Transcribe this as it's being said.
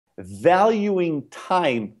valuing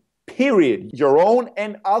time, period, your own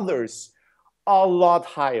and others, a lot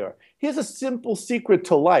higher. Here's a simple secret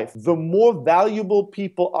to life. The more valuable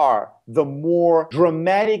people are, the more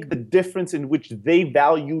dramatic the difference in which they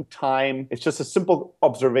value time. It's just a simple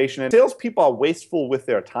observation. And salespeople are wasteful with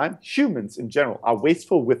their time. Humans in general are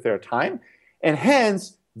wasteful with their time. And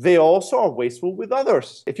hence, they also are wasteful with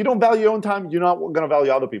others. If you don't value your own time, you're not going to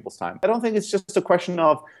value other people's time. I don't think it's just a question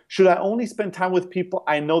of, should I only spend time with people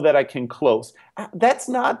I know that I can close? That's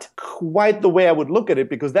not quite the way I would look at it,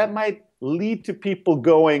 because that might lead to people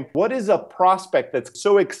going, what is a prospect that's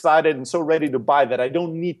so excited and so ready to buy that I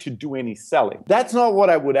don't need to do any selling? That's not what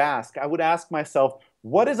I would ask. I would ask myself,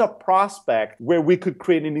 what is a prospect where we could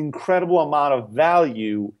create an incredible amount of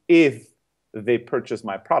value if they purchase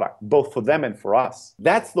my product, both for them and for us?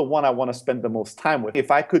 That's the one I want to spend the most time with.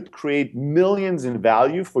 If I could create millions in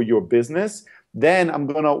value for your business, then I'm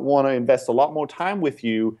going to want to invest a lot more time with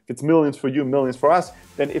you. If it's millions for you, millions for us,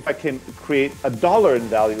 then if I can create $1 in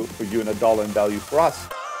value for you and $1 in value for us.